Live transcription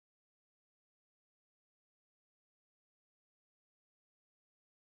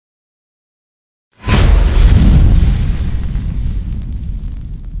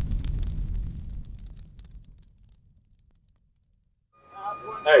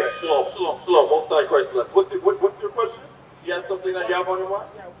Hey, shalom, shalom, shalom. Most high Christ bless. What's your question? You have something that you have on your mind?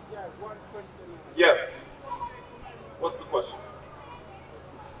 Yeah, one question. Yes. What's the question?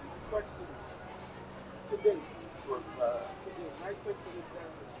 Question. Today. My question is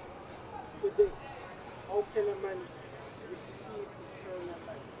today, how can a man receive eternal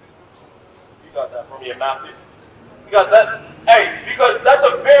life? You got that from your Matthew. You got that? Hey, because that's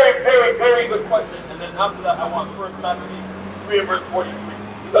a very, very, very good question. And then after that, I want 1 Matthew 3 and verse 43.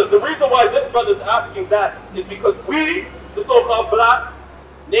 Because the reason why this brother is asking that is because we, the so-called blacks,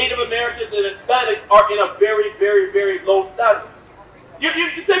 Native Americans, and Hispanics are in a very, very, very low status. You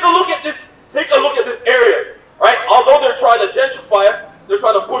take a look at this. Take a look at this area, right? Although they're trying to gentrify it, they're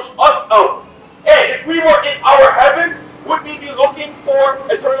trying to push us out. Hey, if we were in our heaven, would we be looking for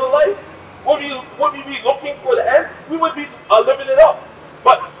eternal life? Would we be looking for the end? We would be living it up.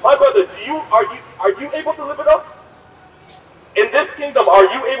 But my brother, are you able to live it up? In this kingdom, are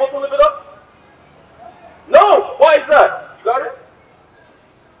you able to live it up? No. Why is that? You got it?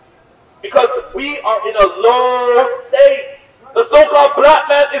 Because we are in a low state. The so-called black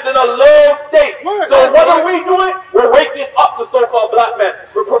man is in a low state. So what are we doing? We're waking up the so-called black man.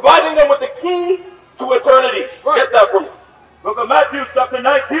 We're providing them with the keys to eternity. Get that from me. Book of Matthew, chapter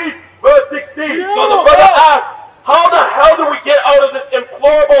 19, verse 16. So the brother asked, how the hell do we get out of this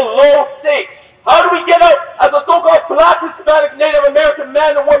implorable low state? How do we get out as a so-called black, Hispanic, Native American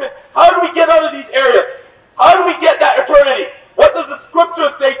man and woman? How do we get out of these areas? How do we get that eternity? What does the scripture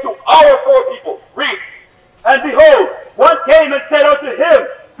say to our poor people? Read. And behold, one came and said unto him,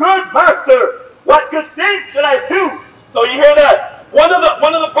 Good master, what good thing shall I do? So you hear that? One of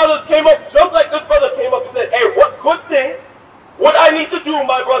the brothers came up, just like this brother came up and said, hey, what good thing would I need to do,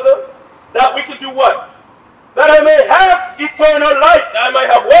 my brother, that we can do what? That I may have eternal life. That I might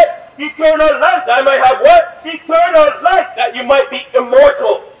have what? Eternal life. That I might have what? Eternal life. That you might be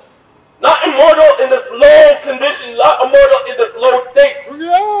immortal. Not immortal in this low condition, not immortal in this low state.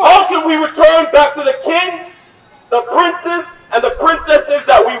 How can we return back to the kings, the princes, and the princesses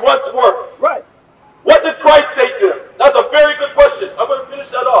that we once were? Right. What did Christ say to them? That's a very good question. I'm going to finish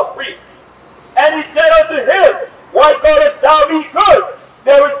that off. Read. And he said unto him, Why callest thou me good?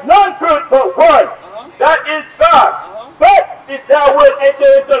 There is none good but one. That is God. But if thou wilt enter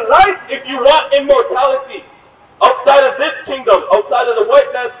into life, If you want immortality outside of this kingdom, outside of the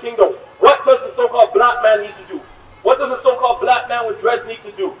white man's kingdom, what does the so-called black man need to do? What does the so-called black man with dreads need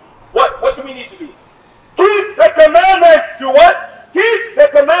to do? What do we need to do? keep the commandments. To what? Keep the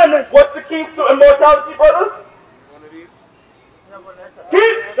commandments. What's the keys to immortality, brother?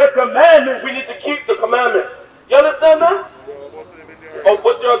 Keep the commandments. We need to keep the commandments. You understand that? Oh,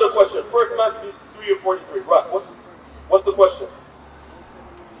 what's your other question? 1 Matthew 3 and 43. Right. What's the question?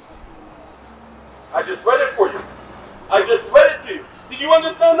 I just read it for you. I just read it to you. Did you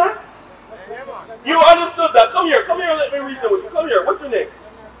understand that? You understood that. Come here, let me reason with you. Come here, what's your name?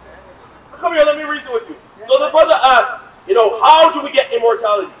 Come here, let me reason with you. So the brother asked, how do we get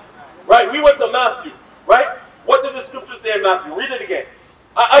immortality? Right, we went to Matthew, right? What did the scripture say in Matthew? Read it again.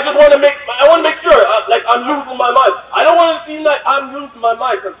 I just want to make sure, like I'm losing my mind. I don't want to seem like I'm losing my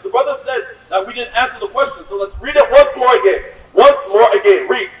mind, because the brother said that we didn't answer the question. So let's read it once more again. Once more again,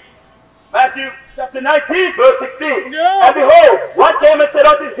 read. Matthew chapter 19, verse 16. Yeah. And behold, one came and said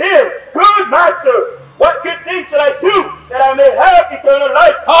unto him, Good master, what good thing shall I do that I may have eternal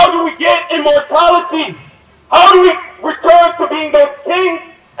life? How do we get immortality? How do we return to being those kings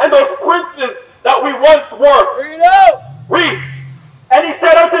and those princes that we once were? Read it out. Read. And he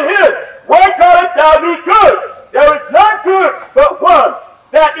said unto him, Why callest thou me good? There is none good but one,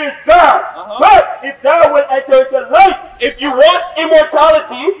 that is God. But if thou wilt enter into life, If you want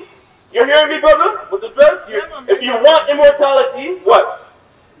immortality, you're hearing me, brother? With the dress? If you want immortality, what?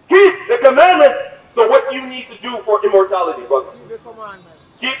 keep the commandments. So what do you need to do for immortality, brother? Keep the commandments.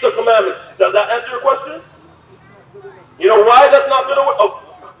 Keep the commandments. Does that answer your question? It's not good enough. You know why that's not good enough? Oh,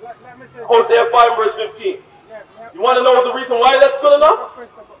 Let me say Hosea 5 verse 15. You want to know the reason why that's good enough?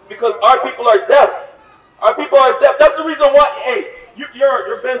 Because our people are deaf. Our people are deaf. That's the reason why, hey,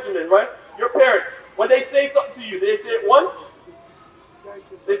 you're Benjamin, right? Your parents, when they say something to you, they say it once?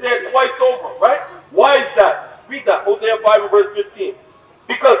 They say it twice over, right? Why is that? Read that, Hosea 5 verse 15.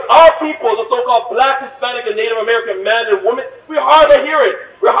 Because our people, the so-called black, Hispanic, and Native American man and woman, we're hard of hearing.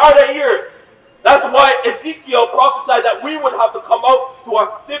 We're hard of ears. That's why Ezekiel prophesied that we would have to come out to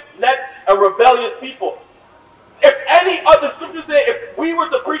a stiff-necked and rebellious people. If any other scriptures say, if we were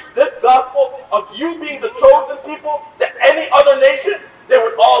to preach this gospel of you being the chosen people to any other nation, they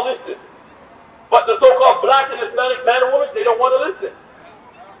would all listen. But the so-called black and Hispanic man and woman, they don't want to listen.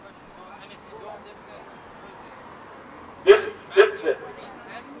 This is it.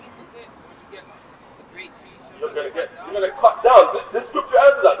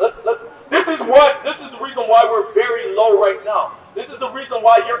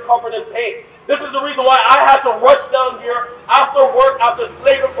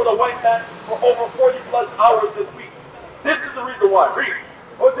 slaving for the white man for over 40 plus hours this week. This is the reason why. Read.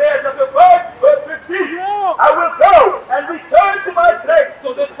 Hosea chapter 5, verse 15. I will go and return to my place.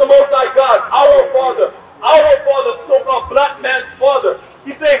 So this is the Most High God, our Father, so-called black man's father.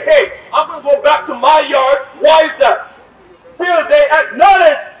 He's saying, hey, I'm going to go back to my yard. Why is that? Till they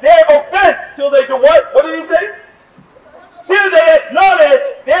acknowledge their offense. Till they do what? What did he say? Till they acknowledge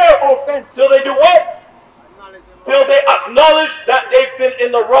their offense. Till they do what? Till they acknowledge that they've been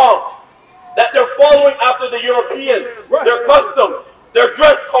in the wrong. That they're following after the Europeans, their customs, their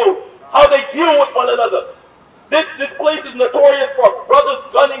dress codes, how they deal with one another. This place is notorious for brothers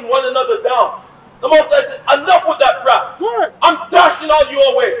gunning one another down. The Most High said, enough with that crap. I'm dashing all you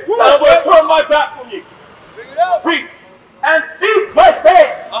away. And I'm going to turn my back from you. Read. And seek my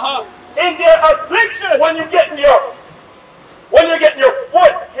face in their affliction. When you're getting your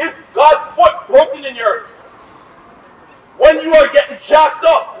foot, God's foot broken in your, when you are getting jacked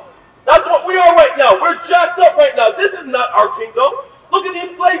up. That's what we are right now. We're jacked up right now. This is not our kingdom. Look at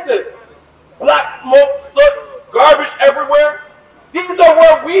these places. Black smoke, soot, garbage everywhere. These are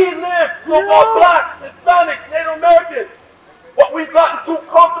where we live. So-called blacks, Hispanics, Native Americans. But we've gotten too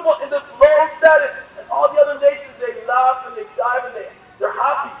comfortable in this low status. And all the other nations, they laugh and they dive and they're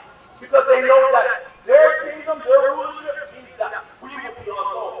happy. Because they know that their kingdom, their rulership means that we will be on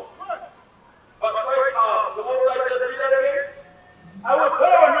low. But the Most High said, read that again. I will go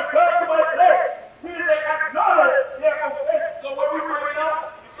and return to my place till they acknowledge their offense. So what are we bringing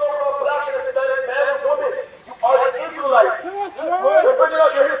out? You so-called black and Hispanic man and woman. You are the Israelites. We're bringing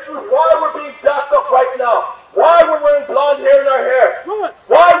out your history. Why we're being jacked up right now. Why we're wearing blonde hair in our hair.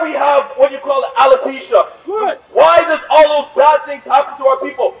 Why we have what you call alopecia. Why does all those bad things happen to our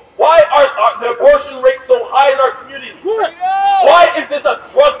people? Why are the abortion rates so high in our community? Why is this a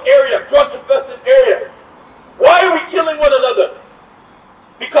drug area, drug-infested area? Why are we killing one another?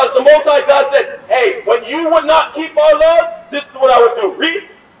 Because the Most High God said, hey, when you would not keep our laws, this is what I would do. Read.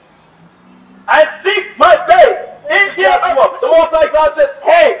 And seek my face in their The Most High God said,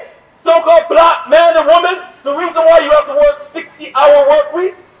 hey, so-called black man and woman, the reason why you have to work 60-hour work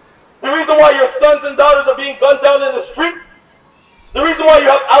week, the reason why your sons and daughters are being gunned down in the street, the reason why you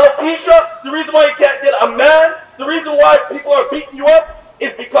have alopecia, the reason why you can't get a man, the reason why people are beating you up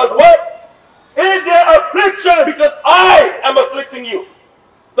is because what? In their affliction. Because I am afflicting you.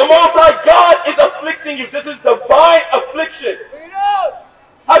 The Most High God is afflicting you. This is divine affliction.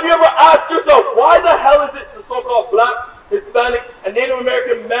 Have you ever asked yourself, why the hell is it the so-called black, Hispanic, and Native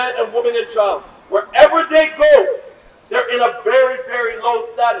American man and woman and child, wherever they go, they're in a very, very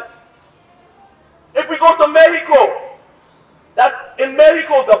low status? If we go to Mexico, that's in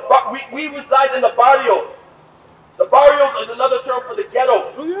Mexico, we reside in the barrios. The barrios is another term for the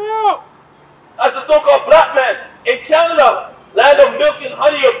ghettos. As a so-called black man in Canada, land of milk and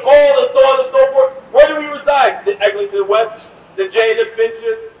honey, of gold, and so on and so forth. Where do we reside? The Eglinton West, the Jane and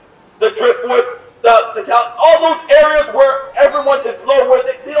Finches, the Driftwoods, all those areas where everyone is low, where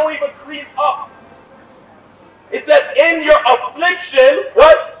they don't even clean up. It said, in your affliction,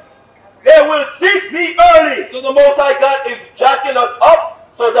 what? They will seek me early. So the Most High God is jacking us up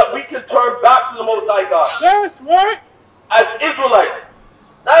so that we can turn back to the Most High God. That's right. As Israelites,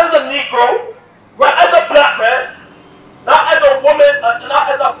 not as a Negro, not as a black man, not as a woman, not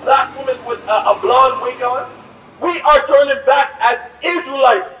as a black woman with a blonde wig on. We are turning back as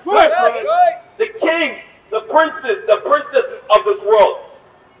Israelites. The kings, the princes, the princesses of this world.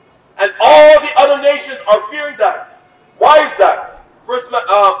 And all the other nations are fearing that. Why is that? First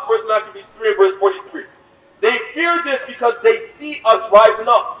Maccabees 3 and verse 43. They fear this because they see us rising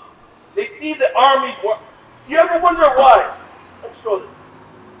up. They see the armies. Do you ever wonder why? Let me show this.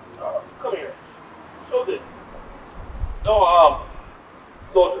 Come here. Show this. No,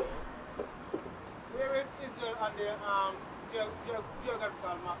 soldier. Where is Israel on the geographical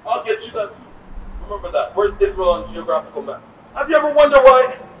map? I'll get you that too. Remember that. Where's Israel on geographical map? Have you ever wondered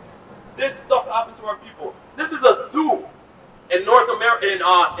why this stuff happened to our people? This is a zoo in North America,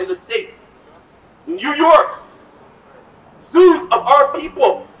 in the States. New York. Zoos of our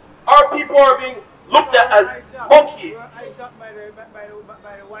people. Our people are being looked at as monkeys.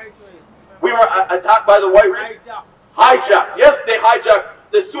 We were attacked by the white race. Hijacked. Yes, they hijacked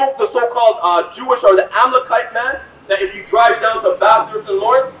the so-called Jewish or the Amalekite man. That if you drive down to Bathurst and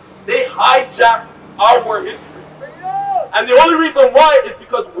Lawrence, they hijacked our history. And the only reason why is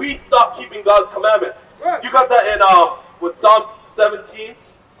because we stopped keeping God's commandments. You got that in with Psalm 17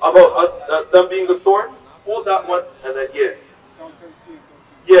 about us them being the sword. Hold that one and then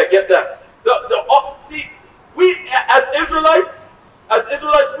yeah, get that. See, we as Israelites,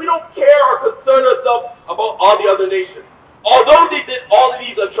 we don't care or concern ourselves about all the other nations. Although they did all of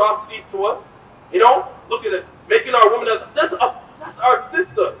these atrocities to us, you know, look at us, making our woman that's our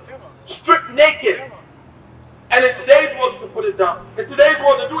sister, stripped naked. And in today's world, you can put it down. In today's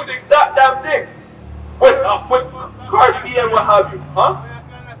world, they're doing the exact damn thing with Cardi B and what have you, huh?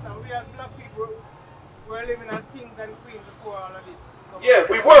 We as black people were living as kings and queens before all of this. Yeah,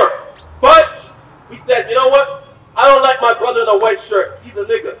 we were. But we said, you know what? I don't like my brother in a white shirt. He's a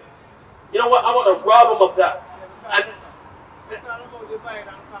nigga. You know what? I want to rob him of that. And it's all about divide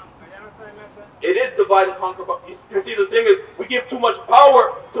and conquer. You understand that, sir? it is divide and conquer. But you can see the thing is, we give too much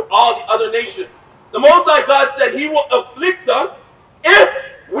power to all the other nations. The Most High God said He will afflict us if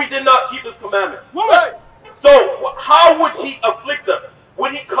we did not keep His commandments. Right. So how would He afflict us?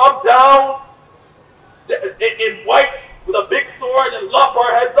 Would He come down in white with a big sword and lop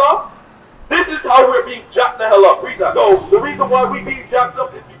our heads off? This is how we're being jacked the hell up. Read that. So the reason why we're being jacked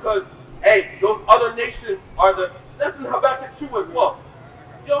up is because, hey, those other nations are the... That's in Habakkuk 2 as well.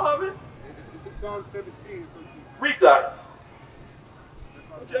 You don't have it? It's Psalm 17. Read that.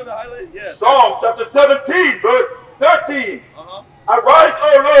 Don't you have it highlighted? Yeah. Psalm chapter 17, verse 13. Arise,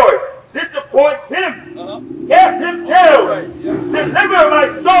 O Lord, disappoint him, cast him down, Right, yeah. deliver my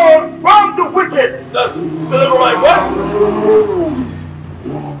soul from the wicked. Deliver my what?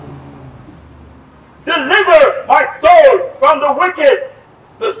 Deliver my soul from the wicked.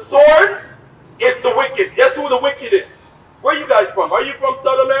 The sword is the wicked. Guess who the wicked is? Where are you guys from? Are you from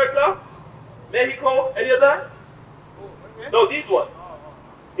South America? Mexico? Any of that? No, these ones.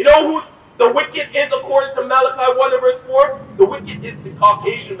 You know who the wicked is according to Malachi 1 and verse 4? The wicked is the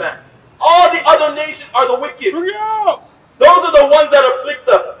Caucasian man. All the other nations are the wicked. Those are the ones that afflict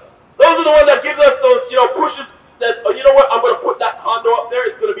us. Those are the ones that gives us those, you know, pushes, says, oh, you know what, I'm going to put that condo up there.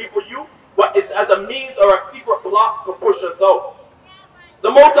 It's going to be for you. But it's as a means or a secret block to push us out. The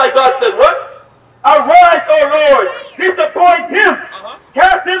Most High God said what? Arise, O Lord, disappoint him,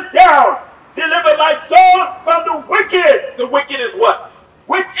 cast him down, deliver my soul from the wicked. The wicked is what?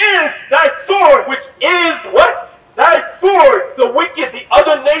 Which is thy sword. Which is what? Thy sword. The wicked, the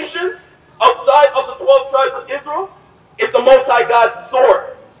other nations outside of the 12 tribes of Israel, is the Most High God's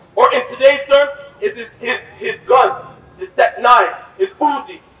sword. Or in today's terms, is his gun, his Tech 9, his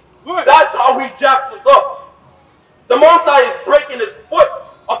Uzi. That's how he jacks us up. The Most High is breaking his foot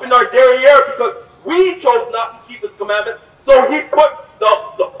up in our derriere because we chose not to keep his commandments. So he put the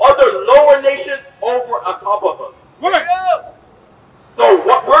other lower nations over on top of us. So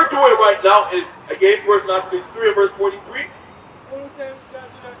what we're doing right now is, again, verse 3 and verse 43.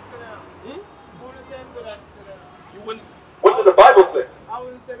 You wouldn't. What did the Bible say? I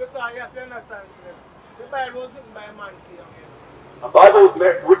wouldn't say because you have to understand. The Bible was written by a man. The Bible was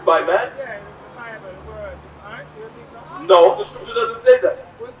written by man? Yeah, it's the Bible, the word. Alright? You think so? No, the scripture doesn't say that.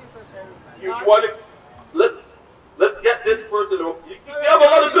 What's the difference? You want to let's get this person. You have a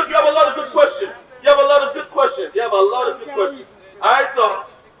lot of good questions. You have a lot of good questions. All right, so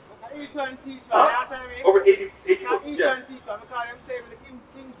Each one teach huh? one. Over 80 books. Each Yeah. one teach one because them saying the King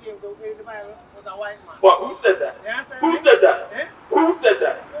James the Bible was a white man. But who said that? Yeah, Who said that? Eh? Who said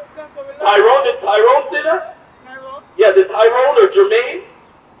that? That's what we learn. Tyrone? Did Tyrone say that? Tyrone? Yeah, did Tyrone or Jermaine?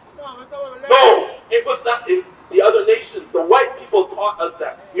 No, that's what we learn. No, it was not. It was the other nations. The white people taught us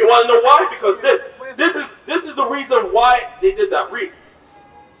that. You want to know why? Because this is the reason why they did that. Read.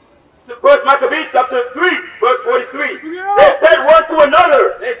 First Maccabees chapter 3, verse 43. They said one to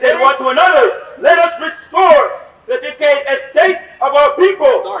another, let us restore the decayed estate of our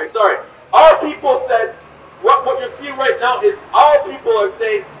people. Sorry. Our people said, what you're seeing right now is our people are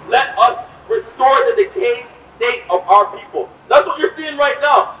saying, let us restore the decayed state of our people. That's what you're seeing right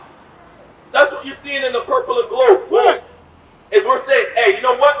now. That's what you're seeing in the purple and gold. What? Is we're saying, hey, you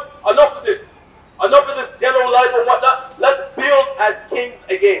know what? Enough of this. Enough of this ghetto life and whatnot. Let's build as kings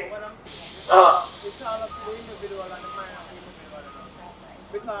again. It's all up to the individual and the mind of the individual.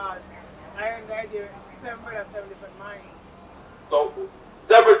 Because I am the idea, 7 brothers, 7 different minds. So,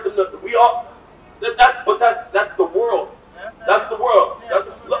 we all, that's the world. That's the world.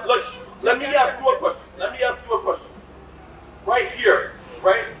 Let me ask you a question. Right here,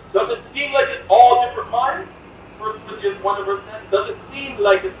 right? Does it seem like it's all different minds? 1 Corinthians 1 and verse 10. Does it seem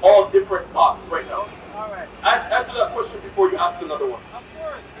like it's all different thoughts right now? Alright. Answer that question before you ask another one. Of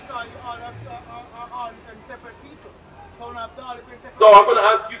course, because you all are different separate people. So not all different separate So I'm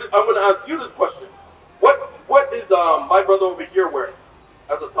gonna ask you this question. What is my brother over here wearing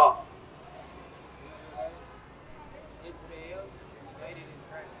as a top?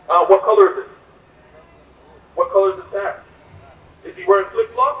 What color is it? What color is his pants? Is he wearing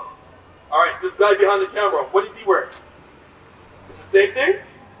flip-flops? Alright, this guy behind the camera, what is he wearing? It's the same thing?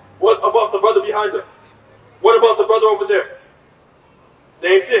 What about the brother behind him? What about the brother over there?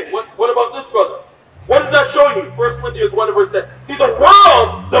 Same thing. What about this brother? What does that show you? 1 Corinthians 1 verse 10. See, the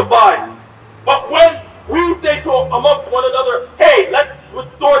world divides. But when we say to amongst one another, hey, let's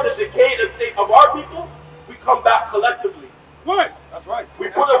restore the decayed state of our people, we come back collectively. Good. That's right. We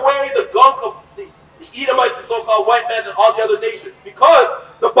put away the gunk of the Edomites, the so-called white man, and all the other nations. Because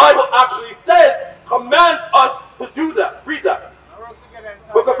the Bible actually says, commands us to do that. Read that.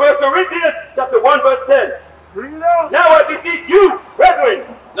 Book of 1 Corinthians, chapter 1, verse 10. Now I beseech you, brethren.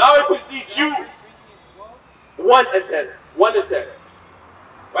 Now I beseech you. 1 and 10. 1 and 10.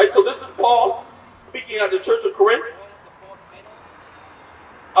 Right? So this is Paul speaking at the church of Corinth.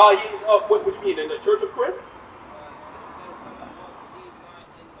 What do you mean? In the church of Corinth?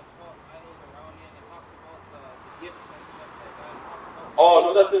 Oh,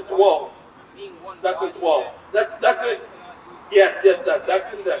 no, that's in 12. That's in 12. That's in. Yes,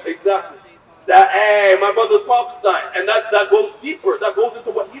 that's in there. Exactly. That, hey, my brother's prophesying. And that goes deeper. That goes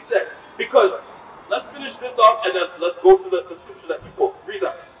into what he said. Because, let's finish this off and then let's go to the scripture that you quote. Read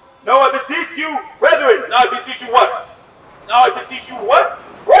that. Now I beseech you, brethren. Now I beseech you what? Now I beseech you what?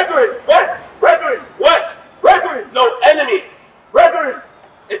 Brethren. What? Brethren. What? Brethren. No, enemies. Brethren.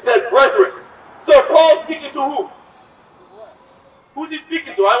 It said brethren. So Paul's speaking to who? Who's he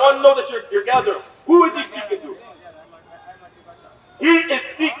speaking to? I want to know that you're gathering. Who is he speaking to? He is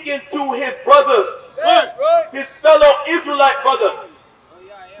speaking to his brothers. His fellow Israelite brothers.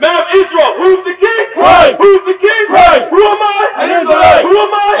 Men of Israel, who's the king? Christ. Who's the king? Christ. Who am I? An Israelite. Who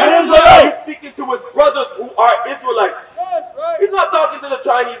am I? An Israelite. He's speaking to his brothers who are Israelites. He's not talking to the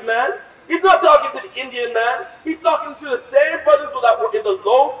Chinese man. He's not talking to the Indian man. He's talking to the same brothers that were in the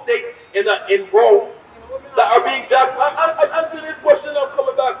low state in Rome that are being jacked. I'm answering this question. I'm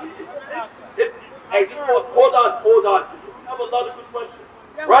coming back. Hey, just hold on. We have a lot of good questions,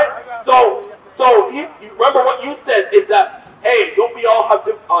 right? So remember what you said is that, hey, don't we all have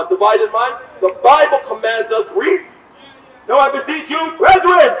divided minds? The Bible commands us, read. Now I beseech you,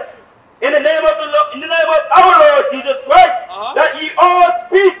 brethren, in the name of our Lord Jesus Christ, that ye all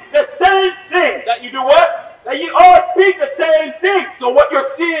speak the same thing. That you do what? That ye all speak the same thing. So what you're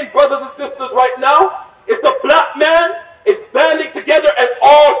seeing, brothers and sisters, right now, is the black man is banding together and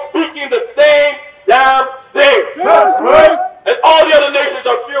all speaking the same damn thing. That's right. And all the other nations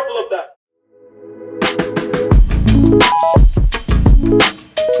are fearful of that.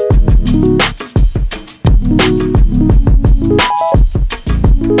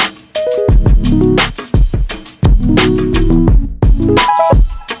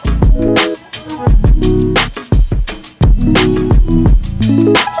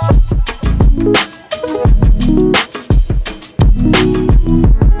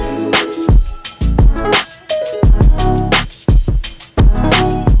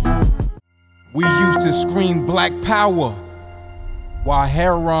 We used to scream black power while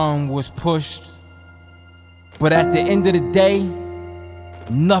heroin was pushed. But at the end of the day,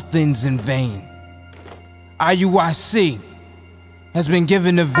 nothing's in vain. IUIC has been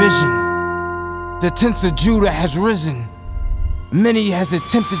given a vision. The tents of Judah has risen. Many has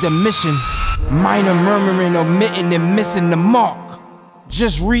attempted the mission, minor murmuring, omitting, and missing the mark.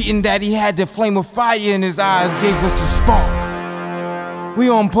 Just reading that he had the flame of fire in his eyes gave us the spark. We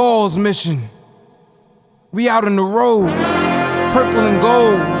on Paul's mission. We out on the road, purple and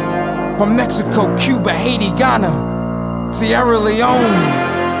gold, from Mexico, Cuba, Haiti, Ghana, Sierra Leone.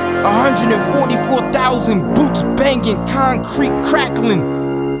 144,000 boots banging, concrete crackling.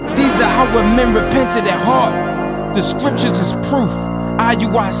 These are our men repented at heart. The scriptures is proof.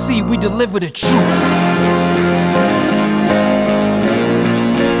 IUIC, we deliver the truth.